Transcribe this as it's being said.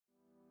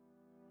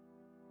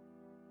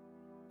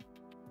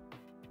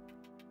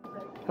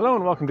Hello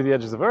and welcome to the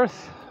Edges of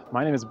Earth.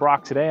 My name is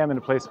Brock. Today I'm in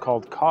a place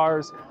called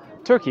Kars,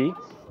 Turkey.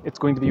 It's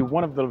going to be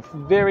one of the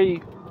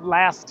very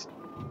last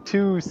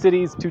two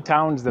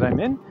towns that I'm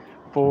in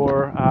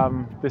for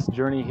this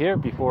journey here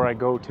before I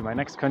go to my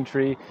next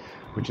country,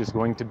 which is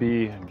going to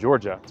be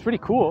Georgia. It's pretty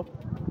cool.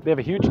 They have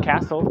a huge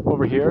castle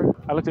over here.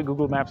 I looked at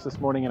Google Maps this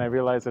morning and I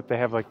realized that they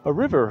have like a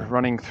river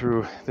running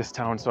through this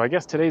town. So I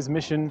guess today's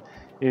mission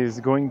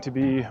is going to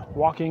be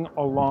walking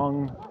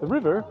along the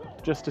river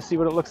just to see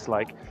what it looks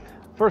like.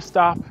 First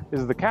stop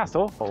is the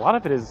castle. A lot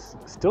of it is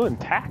still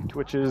intact,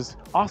 which is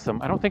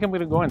awesome. I don't think I'm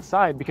gonna go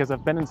inside because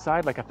I've been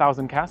inside like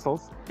 1,000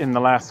 castles in the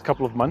last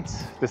couple of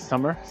months this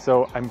summer.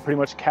 So I'm pretty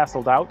much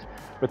castled out.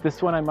 But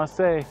this one, I must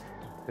say,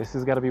 this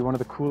has gotta be one of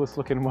the coolest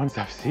looking ones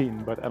I've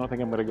seen, but I don't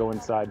think I'm gonna go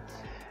inside.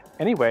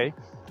 Anyway,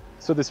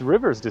 so this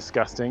river's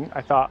disgusting.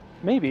 I thought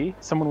maybe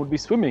someone would be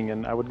swimming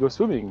and I would go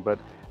swimming, but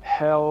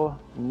hell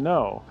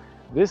no.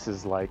 This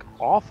is like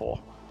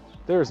awful.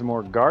 There's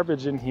more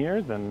garbage in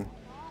here than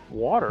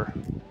water.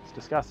 It's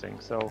disgusting.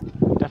 So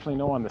definitely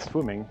no on the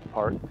swimming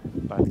part,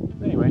 but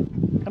anyway,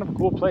 kind of a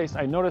cool place.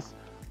 I noticed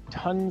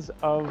tons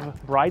of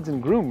brides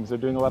and grooms are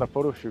doing a lot of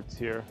photo shoots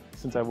here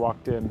since I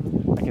walked in.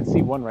 I can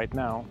see one right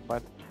now,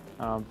 but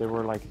there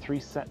were like 3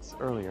 sets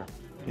earlier.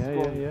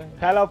 Yeah.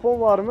 Telefon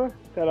var mı?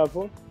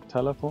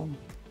 Telephone.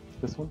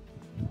 This one?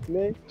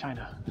 Ne?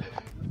 China.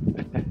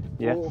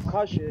 Yeah. O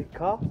kaç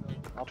K?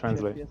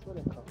 Translate.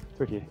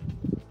 Turkey.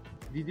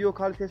 Video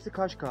kalitesi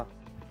kaç K?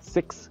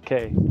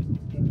 6K.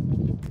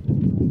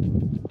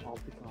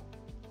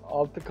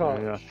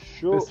 6K. Yeah.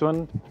 Şu This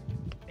one,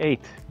 8.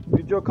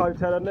 video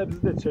kalitelerine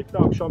bizi de çekti,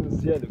 akşam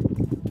izleyelim.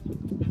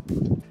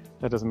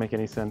 That doesn't make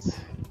any sense.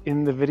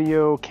 In the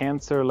video,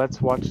 Cancer, let's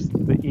watch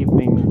the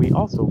evening we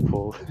also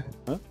pull.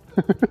 Huh?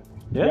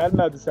 Yeah?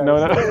 Gelmedi sen.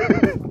 No.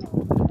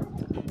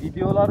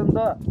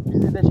 Videolarında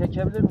bizi de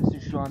çekebilir misin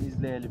şu an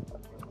izleyelim?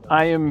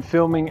 I am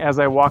filming as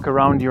I walk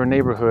around your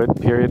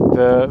neighborhood, period.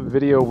 The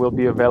video will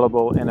be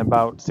available in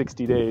about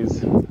 60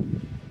 days.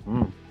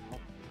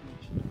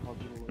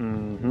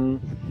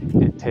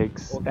 It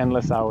takes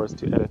endless hours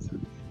to edit.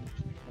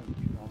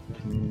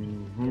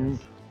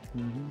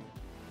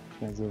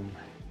 Can't zoom.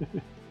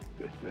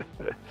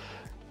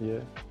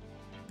 Yeah.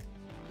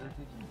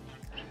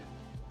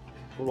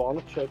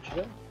 Bulanık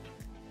çekile.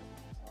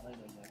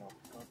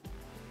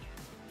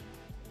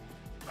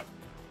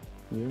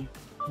 Yeah.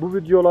 Bu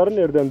videoları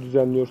nereden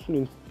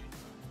düzenliyorsun?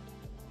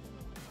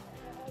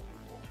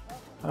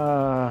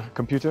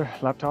 Computer,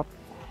 laptop.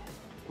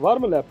 Var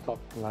mı laptop?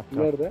 Laptop.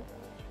 Nerede?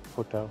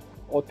 Hotel.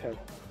 Otel.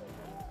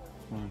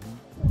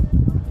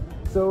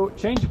 So,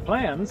 change of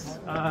plans.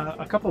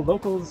 A couple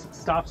locals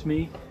stopped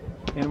me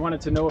and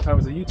wanted to know if I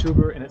was a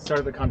YouTuber, and it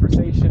started a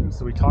conversation.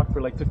 So we talked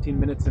for like 15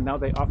 minutes, and now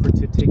they offered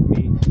to take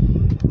me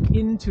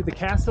into the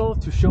castle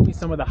to show me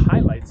some of the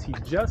highlights. He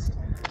just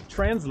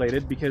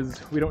translated,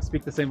 because we don't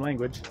speak the same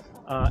language,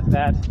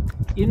 that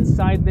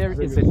inside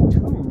there is a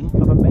tomb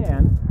of a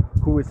man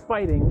who was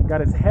fighting,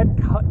 got his head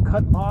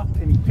cut off,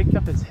 and he picked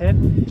up his head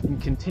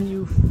and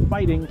continued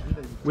fighting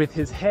with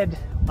his head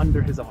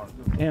under his arm.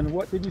 And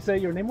what did you say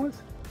your name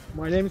was?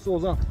 My name is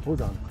Ozan.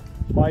 Ozan.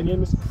 My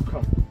name is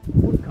Furkan.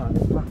 Furkan.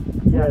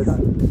 Yes.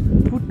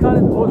 Furkan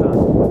and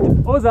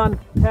Ozan. Ozan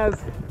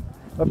has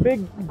a big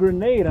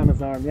grenade on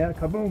his arm, yeah?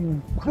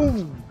 Kaboom!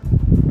 Boom!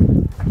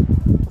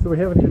 So we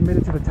haven't even made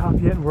it to the top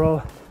yet, and we're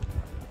all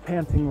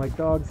panting like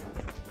dogs.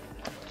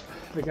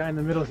 The guy in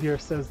the middle here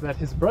says that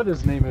his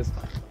brother's name is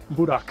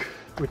Burak,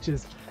 which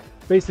is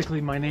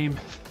basically my name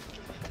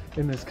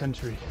in this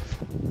country.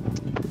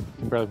 You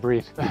can barely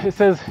breathe. It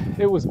says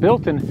it was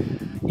built in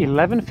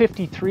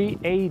 1153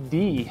 AD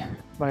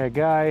by a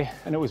guy,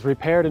 and it was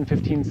repaired in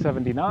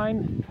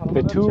 1579.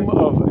 The tomb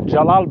of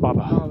Jalal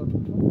Baba,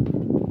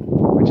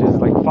 which is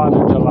like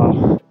Father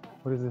Jalal.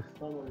 What is this?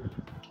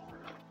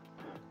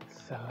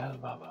 Jalal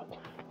Baba.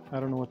 I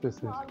don't know what this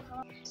is.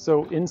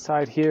 So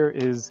inside here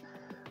is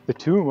the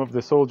tomb of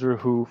the soldier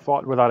who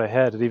fought without a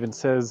head. It even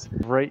says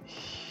right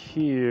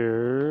here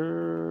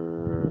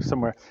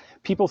somewhere.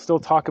 People still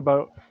talk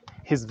about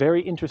his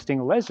very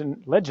interesting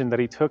legend that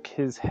he took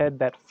his head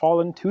that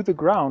fallen to the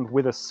ground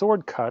with a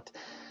sword cut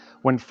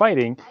when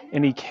fighting,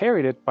 and he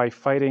carried it by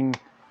fighting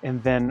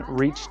and then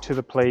reached to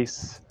the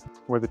place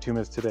where the tomb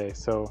is today.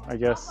 So I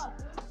guess,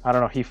 I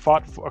don't know, he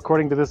fought,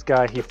 according to this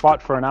guy, he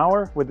fought for an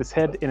hour with his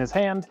head in his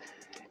hand,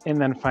 and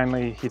then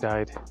finally he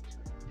died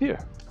here.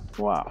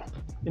 Wow,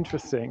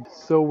 interesting.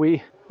 So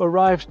we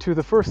arrived to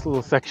the first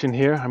little section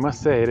here. I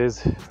must say it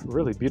is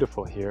really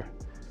beautiful here.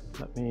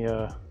 Let me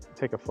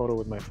take a photo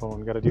with my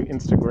phone. Got to do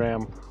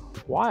Instagram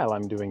while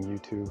I'm doing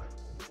YouTube.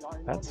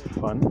 That's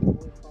fun.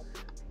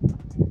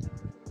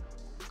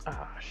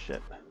 Ah,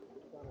 shit.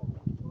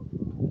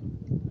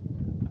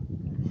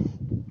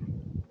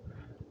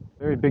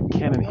 Very big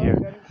cannon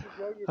here.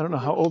 I don't know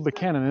how old the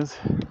cannon is.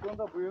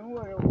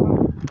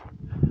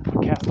 The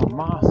castle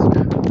mosque.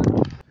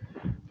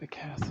 The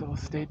castle,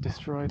 state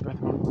destroyed by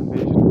the Mongol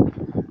invasion,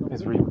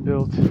 is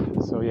rebuilt.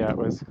 So yeah, it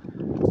was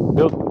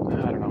built,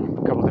 I don't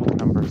know, a couple different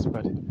numbers,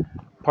 but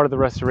Part of the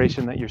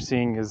restoration that you're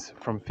seeing is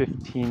from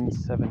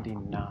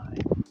 1579.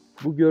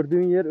 Bu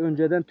gördüğün yer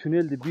önceden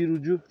tüneldi. Bir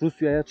ucu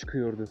Rusya'ya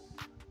çıkıyordu.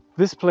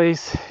 This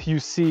place you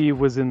see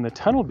was in the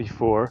tunnel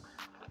before,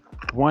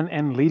 one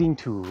end leading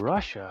to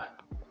Russia.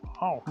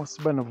 Oh, must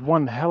have been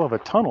one hell of a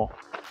tunnel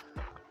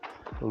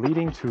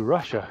leading to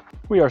Russia.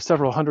 We are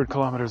several hundred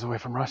kilometers away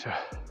from Russia.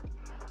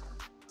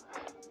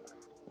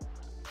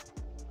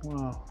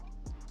 Wow.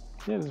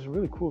 Yeah, this is a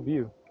really cool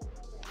view.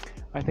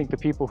 I think the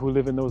people who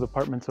live in those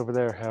apartments over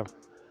there have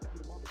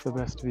the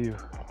best view.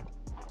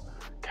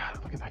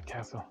 God, look at that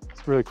castle.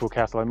 It's a really cool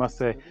castle, I must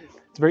say.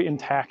 It's very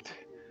intact,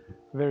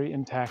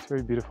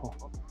 very beautiful.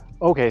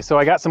 Okay, so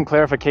I got some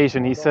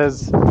clarification. He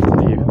says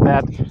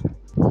that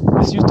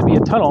this used to be a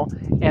tunnel,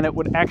 and it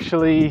would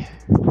actually,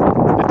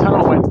 the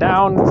tunnel went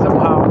down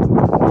somehow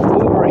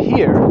over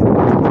here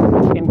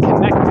and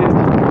connected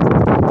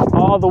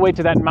all the way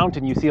to that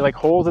mountain. You see like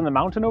holes in the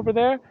mountain over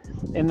there,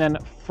 and then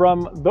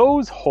from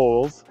those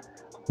holes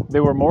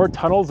there were more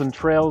tunnels and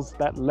trails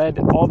that led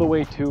all the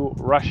way to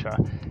Russia.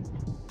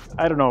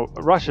 I don't know,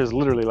 Russia is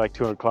literally like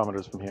 200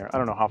 kilometers from here. I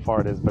don't know how far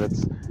it is, but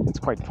it's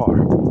quite far.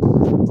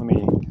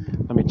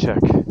 Let me check.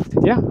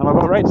 Yeah, I'm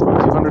about right. It's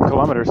about 200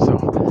 kilometers, so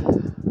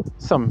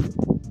some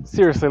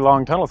seriously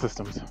long tunnel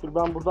systems. Dur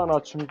ben buradan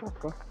açayım bir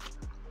dakika.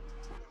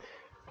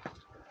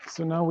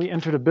 So now we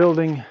entered a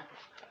building.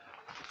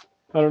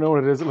 I don't know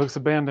what it is. It looks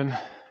abandoned.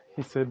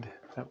 He said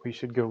that we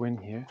should go in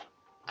here.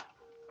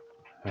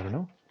 I don't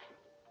know.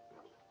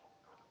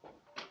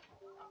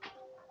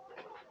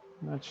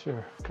 Not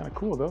sure. Kind of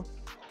cool though.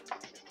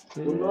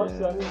 Bunlar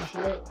senin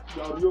işine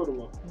yarıyor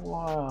mu?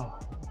 Wow.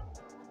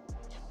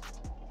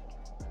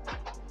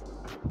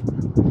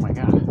 Oh my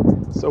god.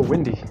 So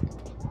windy.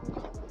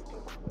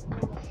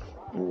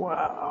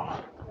 Wow.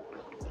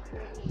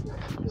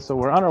 So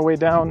we're on our way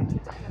down.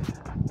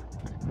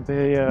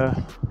 They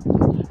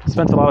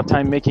spent a lot of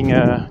time making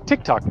a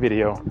TikTok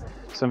video.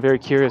 So I'm very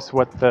curious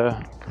what the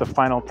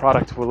final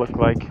product will look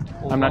like.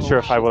 I'm not sure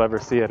if I will ever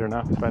see it or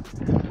not, but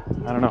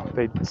I don't know.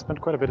 They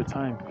spent quite a bit of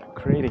time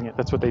creating it.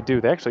 That's what they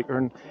do. They actually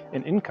earn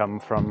an income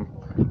from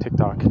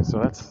TikTok. So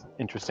that's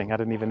interesting. I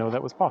didn't even know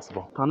that was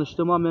possible.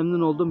 Tanıştığıma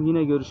memnun oldum.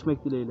 Yine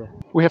görüşmek dileğiyle.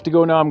 We have to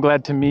go now. I'm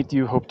glad to meet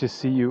you. Hope to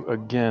see you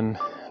again.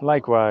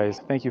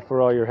 Likewise. Thank you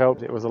for all your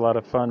help. It was a lot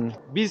of fun.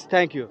 Biz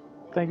thank you.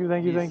 Thank you.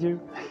 Thank you.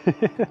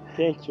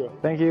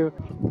 Thank you.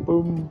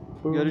 Boom.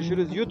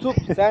 Görüşürüz.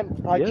 YouTube sen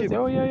takip. Yes.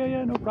 Oh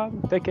yeah. No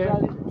problem. Take care.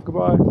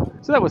 Goodbye.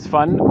 So that was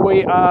fun.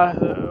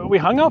 We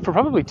hung out for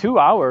probably 2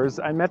 hours.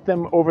 I met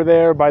them over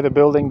there by the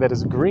building that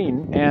is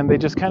green, and they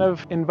just kind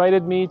of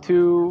invited me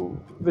to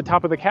the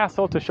top of the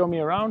castle to show me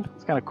around.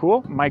 It's kind of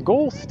cool. My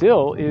goal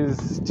still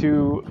is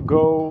to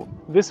go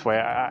this way.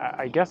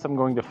 I guess I'm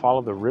going to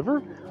follow the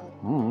river.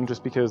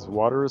 Just because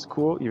water is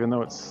cool, even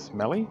though it's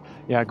smelly.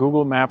 Yeah,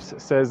 Google Maps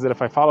says that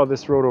if I follow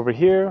this road over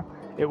here,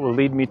 it will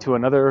lead me to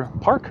another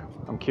park.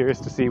 I'm curious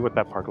to see what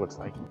that park looks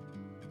like.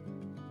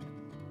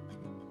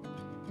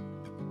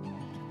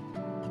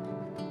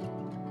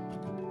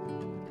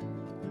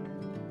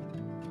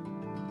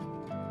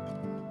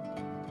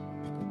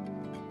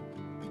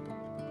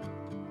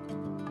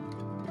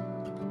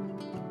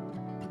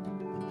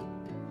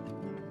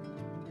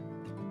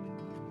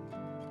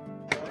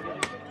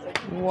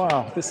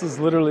 Wow, this is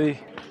literally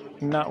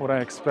not what I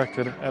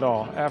expected at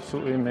all.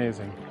 Absolutely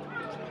amazing.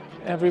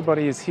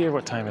 Everybody is here.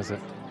 What time is it?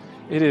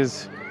 It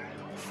is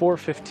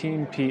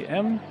 4:15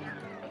 p.m.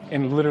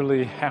 and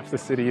literally half the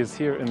city is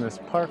here in this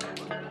park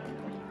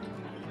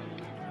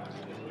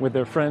with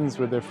their friends,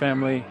 with their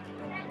family,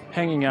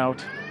 hanging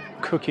out,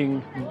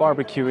 cooking,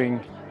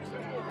 barbecuing,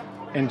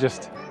 and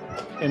just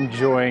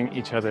enjoying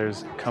each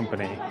other's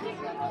company.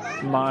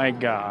 My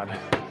God,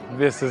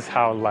 this is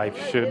how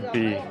life should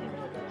be.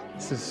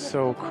 This is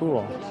so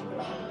cool.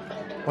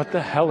 What the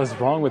hell is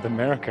wrong with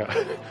America?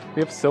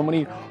 We have so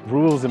many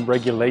rules and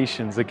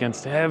regulations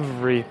against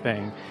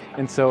everything.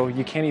 And so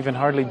you can't even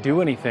hardly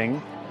do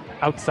anything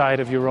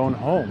outside of your own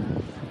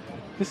home.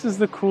 This is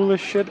the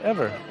coolest shit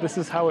ever. This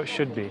is how it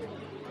should be.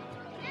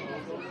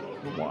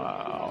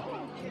 Wow.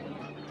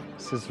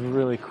 This is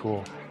really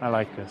cool. I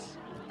like this.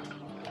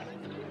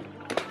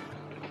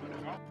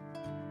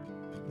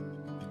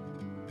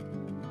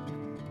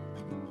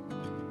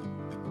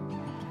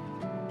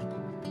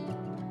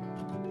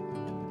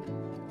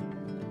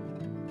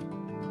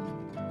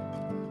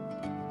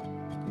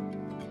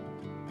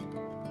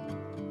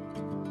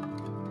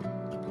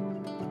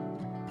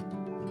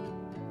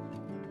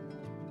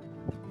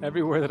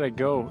 Everywhere that I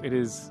go, it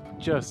is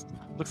just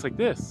looks like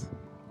this.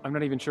 I'm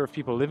not even sure if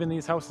people live in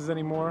these houses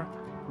anymore,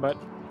 but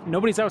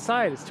nobody's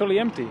outside. It's totally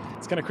empty.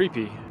 It's kind of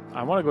creepy.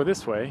 I want to go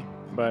this way,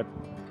 but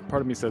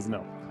part of me says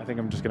no. I think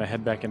I'm just going to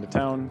head back into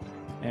town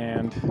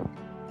and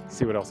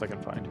see what else I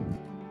can find.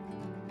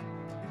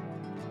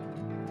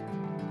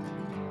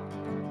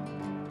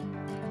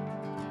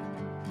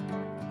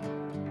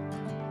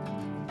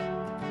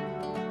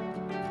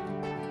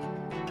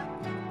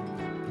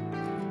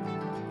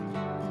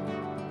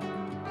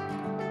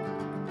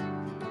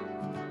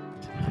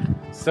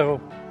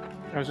 So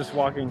I was just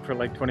walking for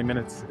like 20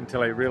 minutes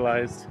until I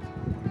realized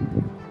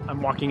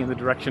I'm walking in the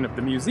direction of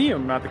the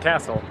museum, not the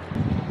castle.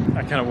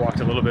 I kind of walked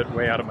a little bit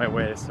way out of my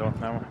way, so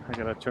now I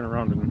gotta turn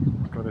around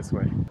and go this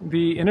way.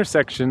 The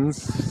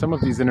intersections, some of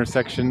these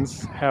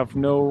intersections have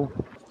no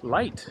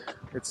light.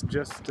 It's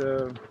just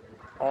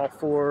all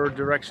four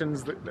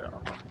directions,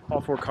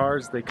 all four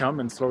cars, they come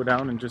and slow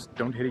down and just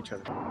don't hit each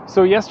other.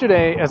 So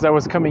yesterday, as I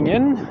was coming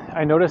in,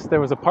 I noticed there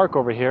was a park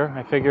over here.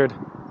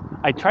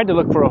 I tried to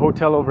look for a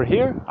hotel over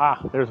here.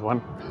 Ah, there's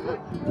one.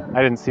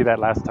 I didn't see that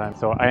last time,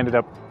 so I ended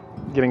up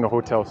getting a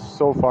hotel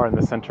so far in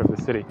the center of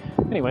the city.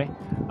 Anyway,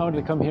 I wanted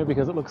to come here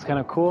because it looks kind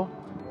of cool.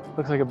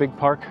 Looks like a big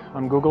park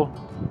on Google.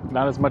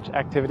 Not as much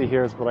activity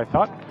here as what I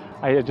thought.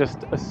 I had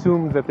just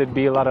assumed that there'd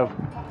be a lot of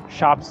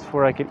shops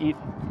where I could eat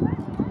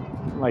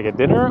like a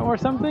dinner or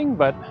something,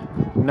 but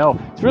no.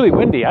 It's really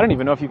windy. I don't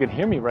even know if you can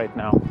hear me right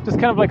now. Just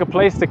kind of like a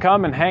place to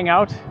come and hang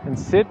out and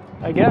sit,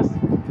 I guess.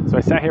 So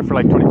I sat here for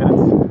like 20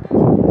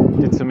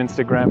 minutes, did some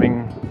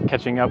Instagramming,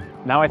 catching up.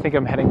 Now I think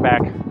I'm heading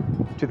back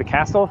to the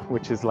castle,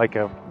 which is like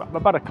about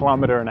 1.5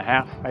 kilometers,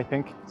 I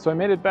think. So I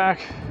made it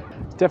back.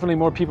 Definitely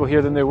more people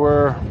here than there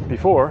were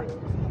before.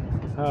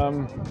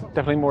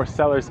 Definitely more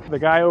sellers. The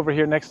guy over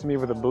here next to me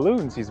with the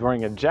balloons, he's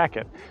wearing a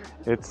jacket.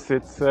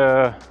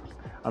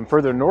 I'm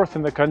further north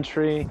in the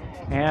country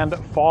and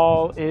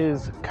fall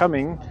is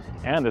coming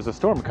and there's a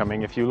storm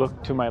coming. If you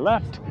look to my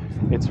left,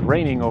 it's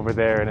raining over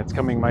there and it's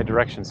coming my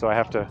direction. So I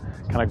have to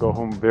kind of go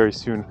home very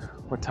soon.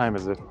 What time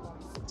is it?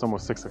 It's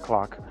almost 6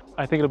 o'clock.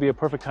 I think it'll be a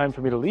perfect time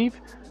for me to leave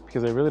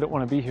because I really don't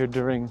want to be here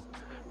during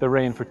the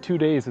rain. For 2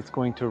 days it's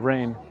going to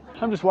rain.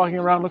 I'm just walking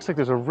around. Looks like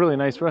there's a really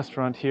nice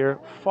restaurant here.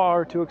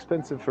 Far too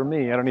expensive for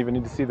me. I don't even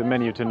need to see the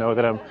menu to know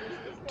that I'm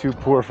too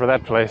poor for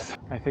that place.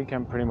 I think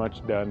I'm pretty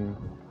much done.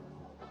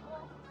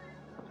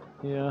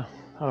 Yeah,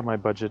 out of my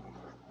budget.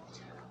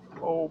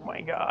 Oh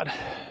my God.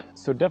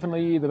 So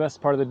definitely the best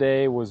part of the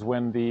day was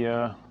when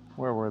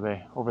where were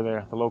they? Over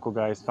there. The local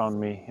guys found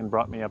me and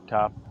brought me up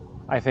top.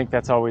 I think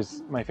that's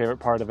always my favorite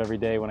part of every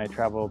day when I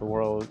travel the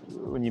world,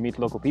 when you meet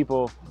local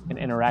people and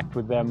interact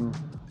with them.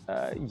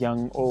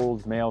 Young,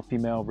 old, male,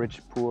 female,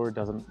 rich, poor,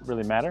 doesn't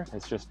really matter.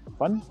 It's just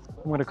fun.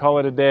 I'm gonna call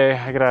it a day.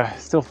 I gotta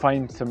still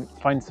find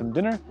some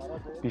dinner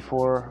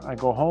before I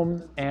go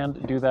home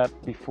and do that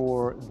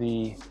before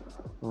the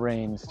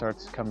rain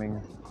starts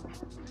coming.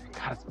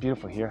 God, it's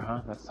beautiful here,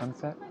 huh? That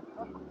sunset.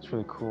 It's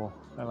really cool.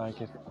 I like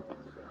it.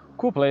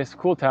 Cool place,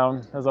 cool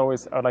town. As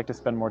always, I'd like to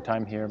spend more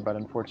time here, but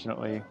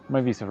unfortunately,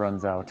 my visa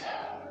runs out.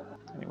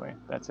 Anyway,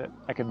 that's it.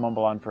 I could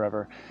mumble on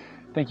forever.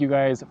 Thank you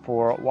guys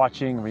for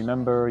watching.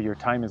 Remember, your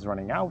time is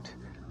running out.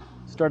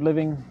 Start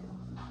living.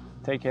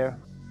 Take care.